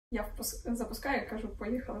Я запускаю, кажу,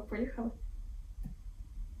 поїхали.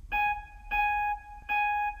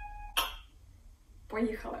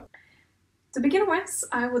 To begin with,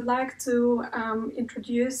 I would like to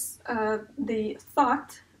introduce the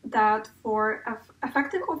thought that for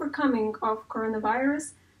effective overcoming of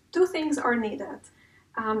coronavirus, two things are needed: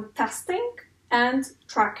 testing and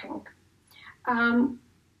tracking. And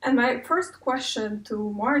my first question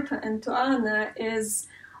to Marta and to Anna is,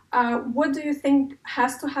 what do you think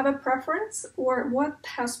has to have a preference, or what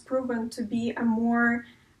has proven to be a more,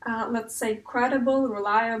 let's say, credible,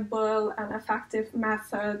 reliable, and effective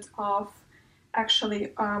method of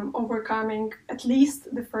actually overcoming at least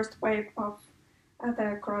the first wave of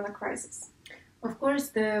the corona crisis? Of course,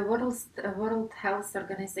 the World Health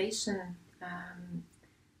Organization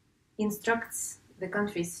instructs the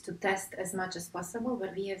countries to test as much as possible,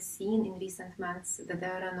 but we have seen in recent months that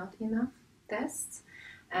there are not enough tests.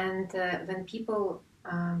 And when people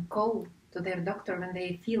call to their doctor when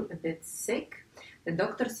they feel a bit sick, the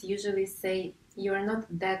doctors usually say, "You are not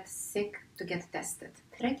that sick to get tested."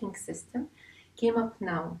 Tracking system came up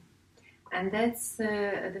now. And that's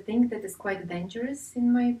the thing that is quite dangerous,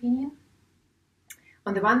 in my opinion.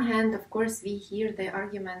 On the one hand, of course, we hear the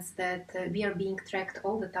arguments that we are being tracked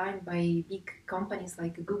all the time by big companies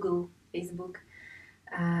like Google, Facebook,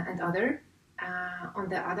 and other. On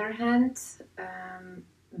the other hand,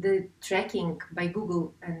 the tracking by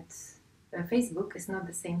Google and Facebook is not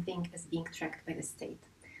the same thing as being tracked by the state.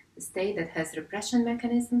 The state that has repression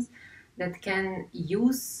mechanisms that can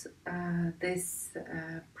use this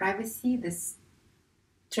privacy, this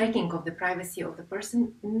tracking of the privacy of the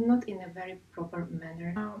person, not in a very proper manner.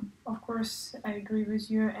 Of course, I agree with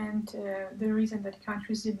you, and the reason that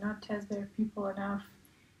countries did not test their people enough,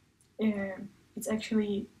 it's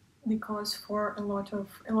actually the cause for a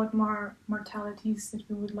lot more mortalities that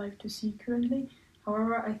we would like to see currently.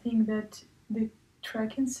 However, I think that the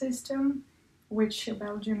tracking system, which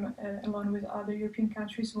Belgium, along with other European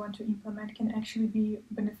countries, want to implement, can actually be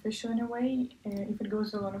beneficial in a way, if it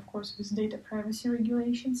goes along, of course, with data privacy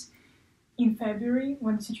regulations. In February,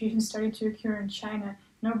 when the situation started to occur in China,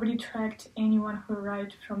 nobody tracked anyone who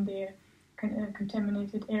arrived from the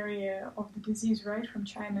contaminated area of the disease, right, from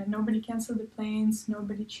China. Nobody canceled the planes,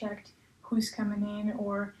 nobody checked who's coming in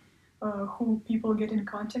or who people get in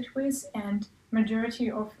contact with, and majority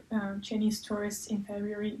of Chinese tourists in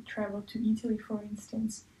February traveled to Italy, for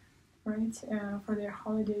instance, right, for their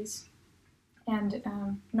holidays, and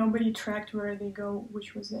nobody tracked where they go,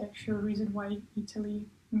 which was the actual reason why Italy,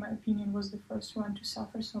 in my opinion, was the first one to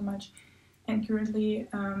suffer so much. And currently,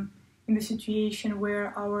 in the situation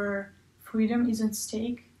where our freedom is at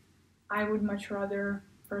stake, I would much rather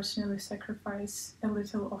personally sacrifice a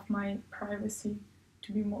little of my privacy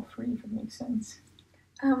to be more free, if it makes sense.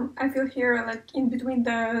 I feel here like in between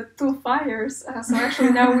the two fires. So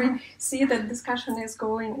actually now we see that discussion is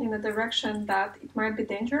going in a direction that it might be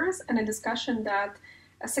dangerous, and a discussion that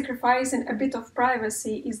sacrificing a bit of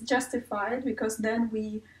privacy is justified because then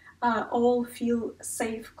we all feel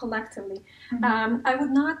safe collectively. Mm-hmm. I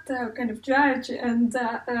would not kind of judge and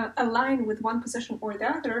align with one position or the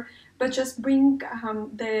other, but just bring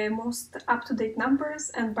the most up-to-date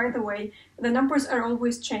numbers. And by the way, the numbers are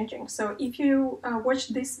always changing. So if you watch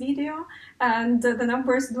this video and the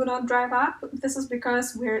numbers do not drive up, this is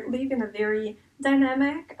because we live in a very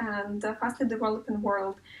dynamic and fastly developing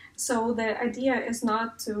world. So the idea is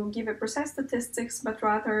not to give a precise statistics, but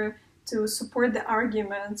rather to support the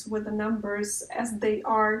arguments with the numbers as they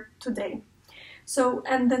are today. So,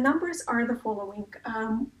 and the numbers are the following.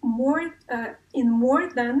 In more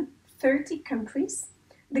than 30 countries,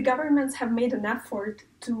 the governments have made an effort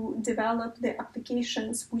to develop the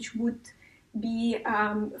applications which would be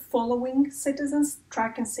following citizens,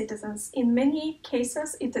 tracking citizens. In many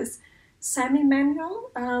cases, it is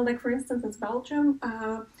semi-manual, like for instance in Belgium,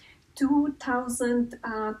 2,000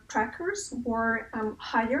 trackers were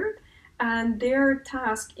hired, and their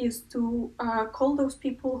task is to call those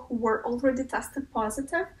people who were already tested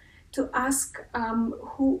positive, to ask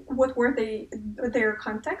what were their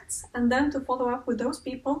contacts, and then to follow up with those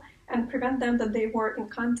people and prevent them that they were in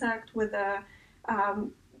contact with a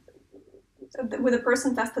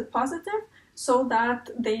person tested positive, so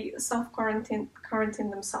that they self-quarantine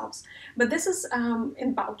themselves. But this is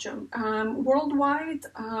in Belgium. Worldwide,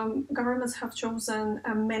 governments have chosen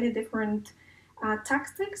many different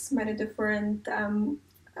tactics, many different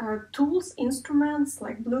tools, instruments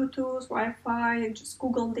like Bluetooth, Wi-Fi, just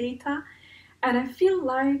Google data. And I feel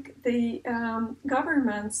like the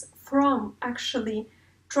governments, from actually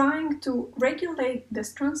trying to regulate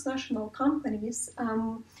these transnational companies,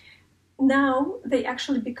 now they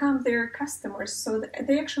actually become their customers. So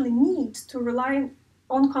they actually need to rely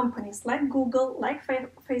on companies like Google, like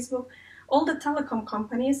Facebook, all the telecom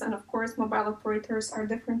companies, and of course mobile operators are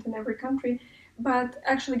different in every country, but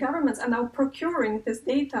actually governments are now procuring this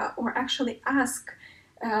data or actually ask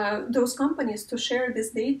those companies to share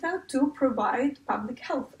this data to provide public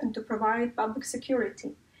health and to provide public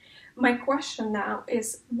security. My question now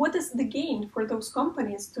is, what is the gain for those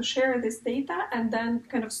companies to share this data and then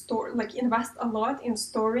kind of invest a lot in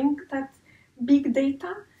storing that big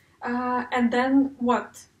data? And then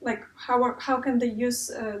what? How can they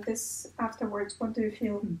use this afterwards? What do you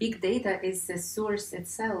feel? Big data is the source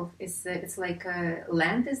itself. It's like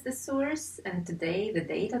land is the source, and today the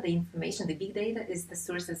data, the information, the big data is the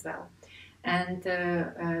source as well. And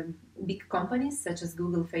big companies such as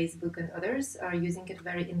Google, Facebook, and others are using it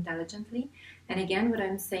very intelligently. And again, what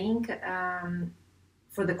I'm saying,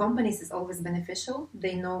 for the companies is always beneficial.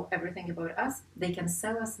 They know everything about us. They can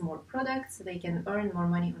sell us more products. They can earn more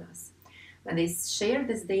money on us. When they share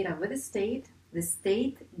this data with the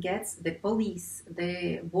state gets the police,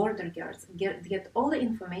 the border guards, get all the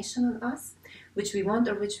information on us, which we want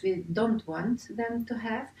or which we don't want them to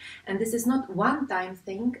have. And this is not one-time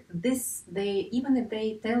thing. Even if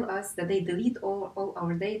they tell us that they delete all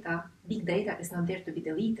our data, big data is not there to be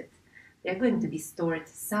deleted. They are going to be stored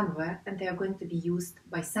somewhere and they are going to be used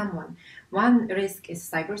by someone. One risk is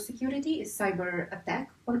cybersecurity, is cyber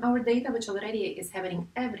attack on our data, which already is happening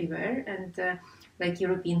everywhere. And like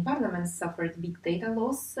European Parliament suffered big data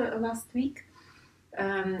loss last week.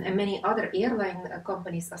 And many other airline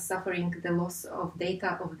companies are suffering the loss of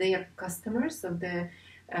data of their customers, of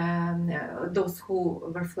those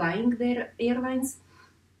who were flying their airlines.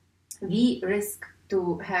 We risk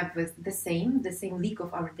to have the same leak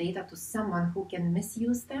of our data to someone who can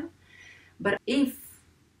misuse them. But if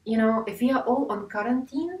we are all on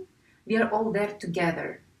quarantine, we are all there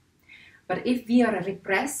together. But if we are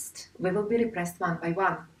repressed, we will be repressed one by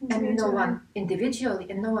one, and no one individually,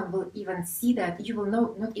 and no one will even see that. You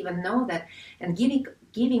will not even know that. And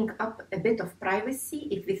giving up a bit of privacy,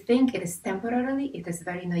 if we think it is temporarily, it is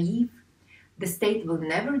very naive. The state will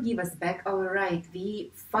never give us back our right.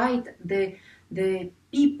 We fight, the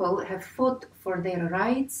people have fought for their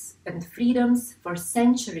rights and freedoms for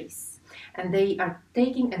centuries. And they are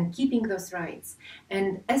taking and keeping those rights.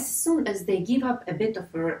 And as soon as they give up a bit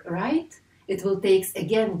of a right, it will take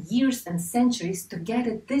again years and centuries to get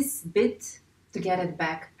it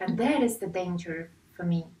back. And that is the danger for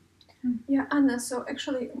me. Yeah, Anna, so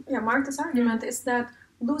actually, Marta's argument is that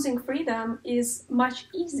losing freedom is much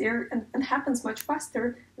easier and happens much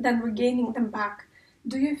faster than regaining them back.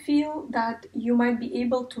 Do you feel that you might be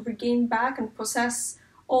able to regain back and possess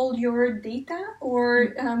all your data,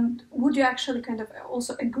 or would you actually kind of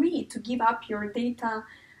also agree to give up your data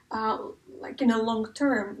like in a long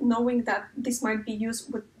term, knowing that this might be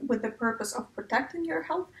used with the purpose of protecting your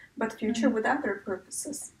health, but future with other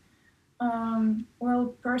purposes?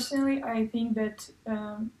 Well, personally, I think that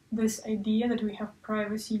this idea that we have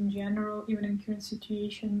privacy in general, even in current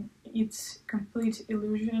situation, it's complete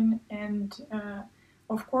illusion. And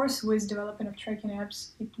of course, with development of tracking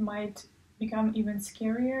apps, it might become even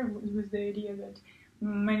scarier with the idea that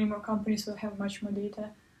many more companies will have much more data.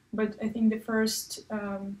 But I think the first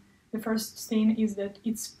thing is that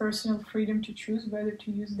it's personal freedom to choose whether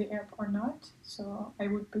to use the app or not. So I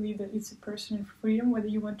would believe that it's a personal freedom whether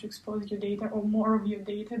you want to expose your data or more of your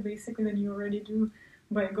data basically than you already do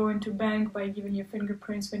by going to bank, by giving your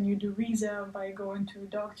fingerprints when you do visa, by going to a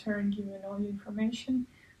doctor and giving all the information.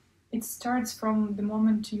 It starts from the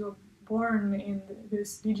moment you're born in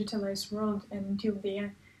this digitalized world, and until the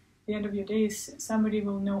end of your days, somebody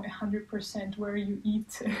will know 100% where you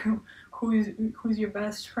eat, who's your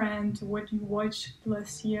best friend, what you watched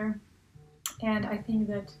last year. And I think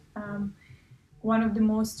that one of the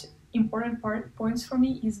most important points for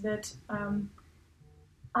me is that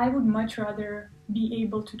I would much rather be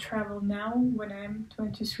able to travel now when I'm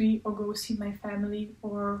 23 or go see my family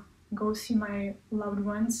or go see my loved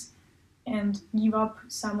ones and give up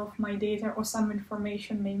some of my data or some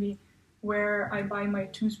information, maybe where I buy my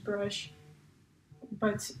toothbrush,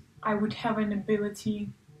 but I would have an ability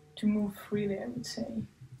to move freely, I would say.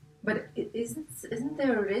 But isn't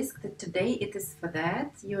there a risk that today it is for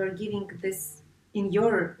that you're giving this in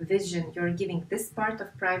your vision, you're giving this part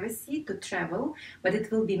of privacy to travel, but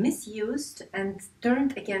it will be misused and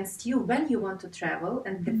turned against you when you want to travel,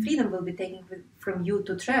 and the freedom will be taken from you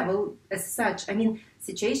to travel as such. I mean,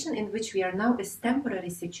 situation in which we are now is temporary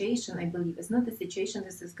situation, I believe. It's not a situation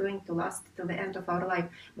that is going to last till the end of our life,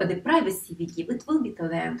 but the privacy we give, it will be till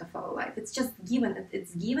the end of our life. It's just given.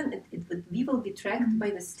 It's given. We will be tracked by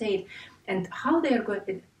the state. And how they are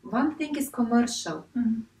going, one thing is commercial.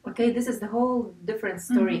 Okay, this is the whole different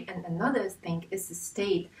story. And another thing is a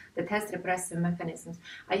state that has repressive mechanisms.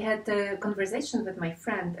 I had a conversation with my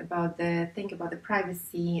friend about the thing about the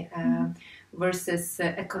privacy versus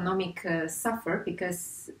economic suffer,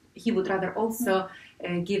 because he would rather also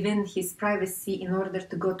give in his privacy in order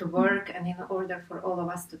to go to work and in order for all of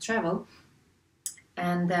us to travel.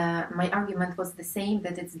 And my argument was the same,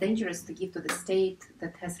 that it's dangerous to give to the state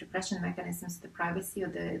that has repression mechanisms the privacy or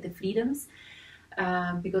the freedoms,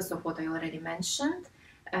 because of what I already mentioned.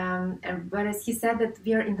 And whereas he said that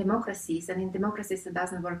we are in democracies, and in democracies it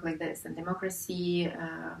doesn't work like this. In democracy,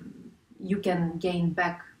 you can gain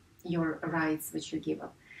back your rights which you give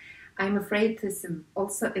up. I'm afraid this is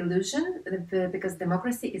also illusion, because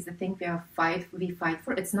democracy is the thing we fight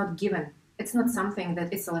for. It's not given. It's not something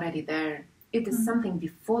that is already there. It is something we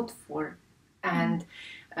fought for. And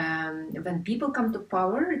when people come to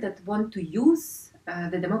power that want to use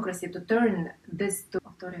the democracy to turn this to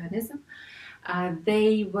authoritarianism,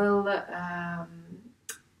 they will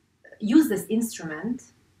use this instrument,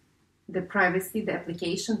 the privacy, the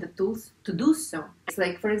application, the tools to do so. It's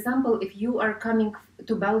like, for example, if you are coming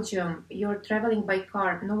to Belgium, you're traveling by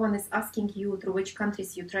car, no one is asking you through which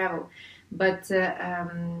countries you travel. But,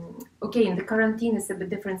 okay, in the quarantine is a bit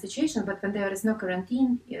different situation, but when there is no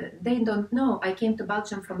quarantine, they don't know. I came to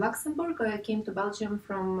Belgium from Luxembourg, or I came to Belgium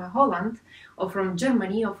from Holland, or from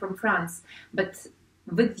Germany, or from France. But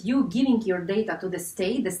with you giving your data to the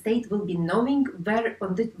state will be knowing where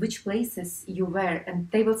which places you were, and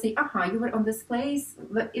they will say, aha, you were on this place.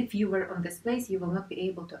 If you were on this place, you will not be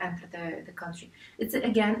able to enter the country. It's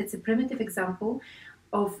a primitive example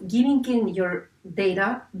of giving in your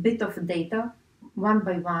data, bit of data, one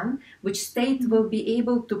by one, which state will be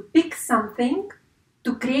able to pick something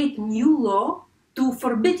to create new law to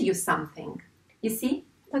forbid you something. You see?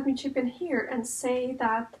 Let me chip in here and say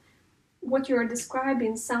that what you're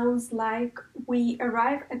describing sounds like we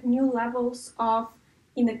arrive at new levels of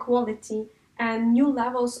inequality and new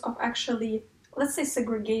levels of actually, let's say,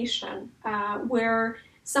 segregation, where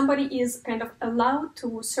somebody is kind of allowed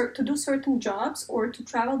to do certain jobs or to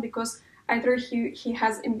travel because either he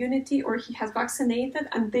has immunity or he has vaccinated,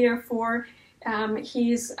 and therefore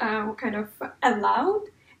he's kind of allowed,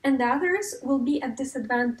 and the others will be at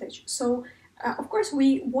disadvantage. So, of course,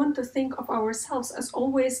 we want to think of ourselves as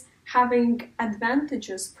always having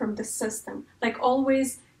advantages from the system, like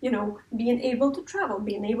always, being able to travel,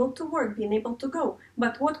 being able to work, being able to go.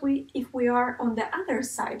 But if we are on the other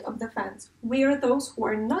side of the fence, we are those who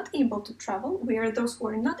are not able to travel, we are those who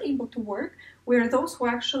are not able to work, we are those who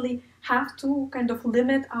actually have to kind of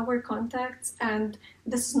limit our contacts, and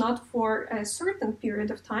this is not for a certain period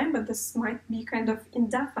of time, but this might be kind of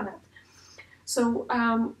indefinite. So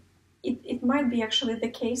it might be actually the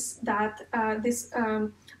case that this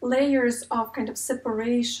layers of kind of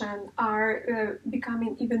separation are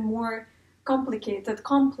becoming even more complicated,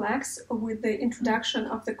 complex with the introduction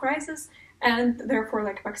of the crisis, and therefore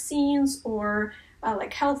like vaccines or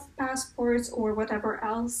like health passports or whatever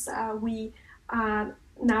else we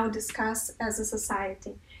now discuss as a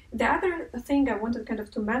society. The other thing I wanted kind of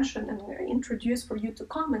to mention and introduce for you to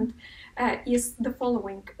comment is the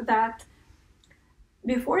following, that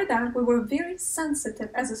before that we were very sensitive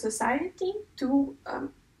as a society to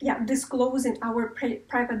disclosing our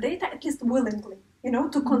private data, at least willingly,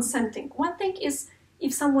 to consenting. One thing is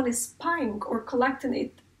if someone is spying or collecting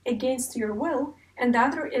it against your will, and the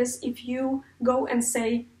other is if you go and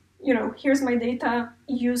say, here's my data,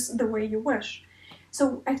 use the way you wish.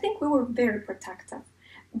 So I think we were very protective.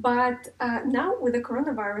 But now with the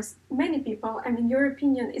coronavirus, many people, your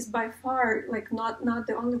opinion is by far like not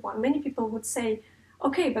the only one. Many people would say,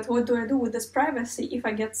 okay, but what do I do with this privacy if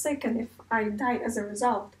I get sick and if I die as a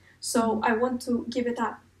result? So I want to give it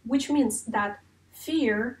up, which means that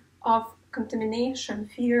fear of contamination,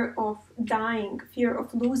 fear of dying, fear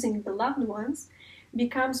of losing beloved ones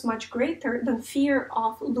becomes much greater than fear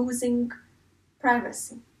of losing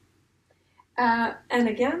privacy. And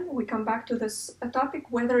again, we come back to this topic,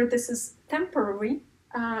 whether this is temporary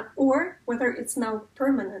or whether it's now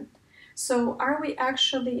permanent. So are we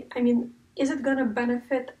actually, is it going to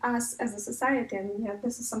benefit us as a society? And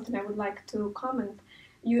this is something I would like to comment.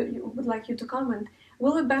 You would like you to comment.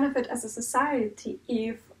 will we benefit as a society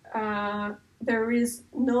if there is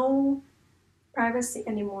no privacy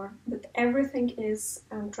anymore, that everything is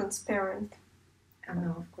transparent?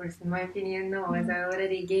 No, of course, in my opinion, no. As I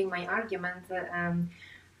already gave my argument,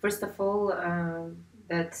 first of all,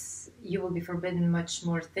 that you will be forbidden much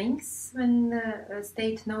more things when a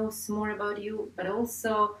state knows more about you, but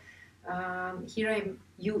also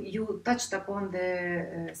you touched upon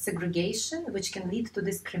the segregation, which can lead to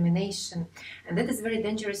discrimination, and that is a very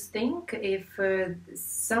dangerous thing. If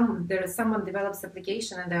someone develops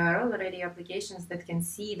application, and there are already applications that can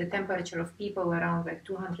see the temperature of people around like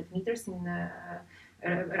 200 meters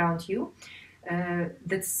around you.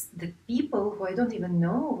 That's the people who I don't even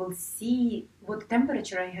know will see what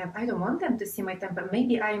temperature I have. I don't want them to see my temperature.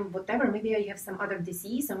 Maybe I'm whatever. Maybe I have some other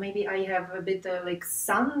disease, or maybe I have a bit like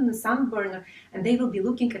sunburn, and they will be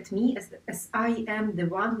looking at me as I am the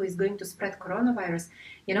one who is going to spread coronavirus.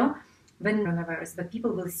 When coronavirus, but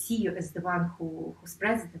people will see you as the one who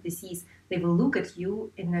spreads the disease. They will look at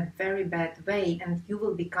you in a very bad way, and you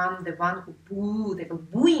will become the one who boo. They will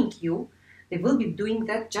booing you. They will be doing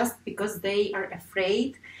that just because they are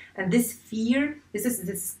afraid. And this fear, this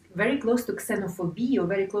is very close to xenophobia or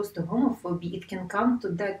very close to homophobia. It can come to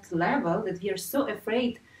that level that we are so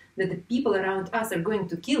afraid that the people around us are going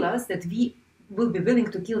to kill us that we will be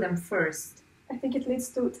willing to kill them first. I think it leads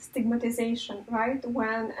to stigmatization, right?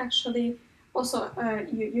 When actually, also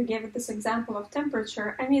you gave this example of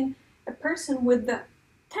temperature. I mean, a person with the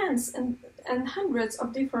tens and hundreds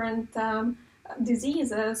of different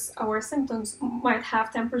diseases or symptoms might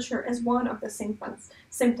have temperature as one of the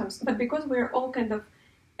symptoms. But because we're all kind of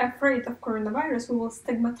afraid of coronavirus, we will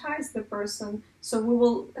stigmatize the person. So we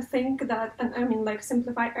will think that, and I mean, like,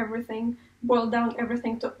 simplify everything, boil down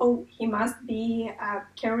everything to, oh, he must be a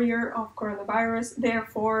carrier of coronavirus,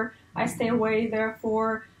 therefore I stay away,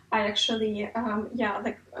 therefore I actually,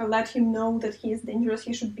 let him know that he is dangerous,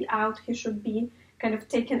 he should be out, he should be kind of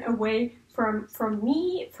taken away from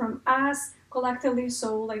me, from us, collectively.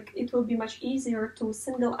 So like it will be much easier to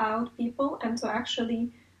single out people and to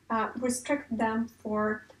actually restrict them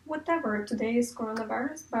for whatever. Today is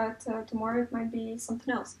coronavirus, but tomorrow it might be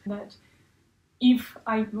something else. That if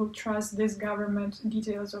I will trust this government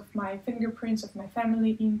details of my fingerprints, of my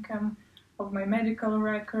family income, of my medical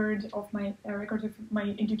record, of my record of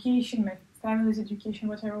my education, my family's education,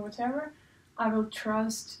 whatever, I will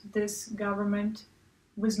trust this government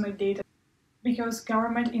with my data. Because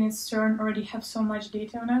government in its turn already have so much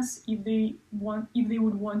data on us, if they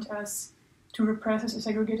would want us to repress us or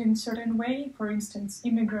segregate in a certain way, for instance,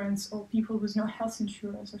 immigrants or people with no health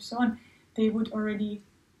insurance or so on, they would already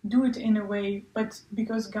do it in a way. But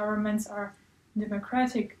because governments are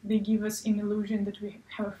democratic, they give us an illusion that we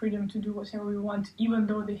have a freedom to do whatever we want, even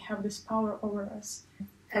though they have this power over us.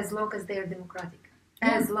 As long as they are democratic.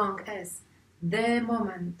 As long as the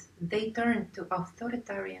moment they turn to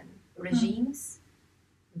authoritarian regimes,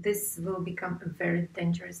 this will become a very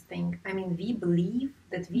dangerous thing. I mean, we believe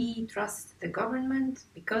that we trust the government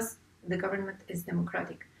because the government is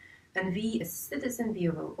democratic. And we, as citizens, we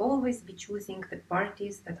will always be choosing the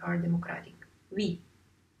parties that are democratic. We.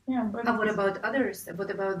 Yeah, but what about others? What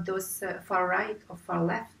about those far right or far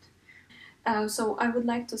left? So I would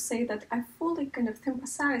like to say that I fully kind of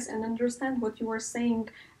sympathize and understand what you were saying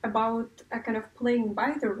about kind of playing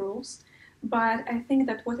by the rules. But I think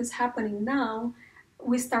that what is happening now,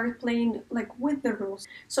 we start playing like with the rules.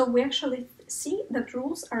 So we actually see that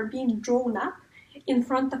rules are being drawn up in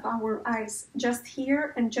front of our eyes, just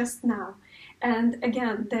here and just now. And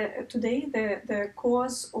again, today the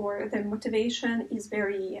cause or the motivation is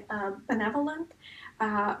very benevolent,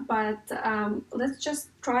 but let's just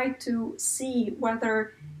try to see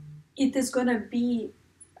whether it is going to be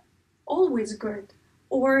always good,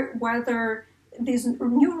 or whether these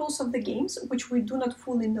new rules of the games, which we do not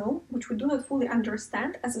fully know, which we do not fully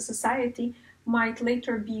understand as a society, might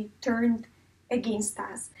later be turned against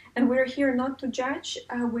us. And we're here not to judge,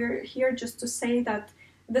 we're here just to say that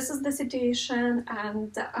this is the situation,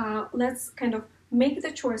 and let's kind of make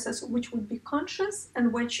the choices which would be conscious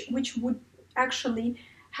and which would actually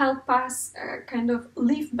help us kind of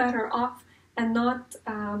live better off and not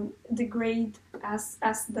degrade as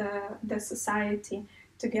the society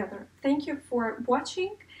together. Thank you for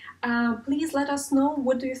watching. Please let us know,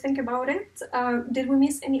 what do you think about it? Did we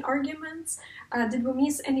miss any arguments? Did we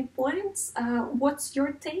miss any points? What's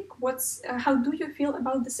your take? How do you feel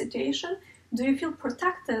about the situation? Do you feel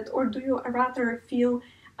protected, or do you rather feel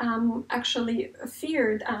actually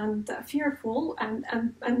feared and fearful and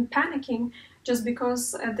panicking just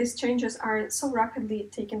because these changes are so rapidly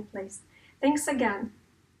taking place? Thanks again.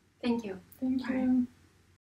 Thank you. Thank you.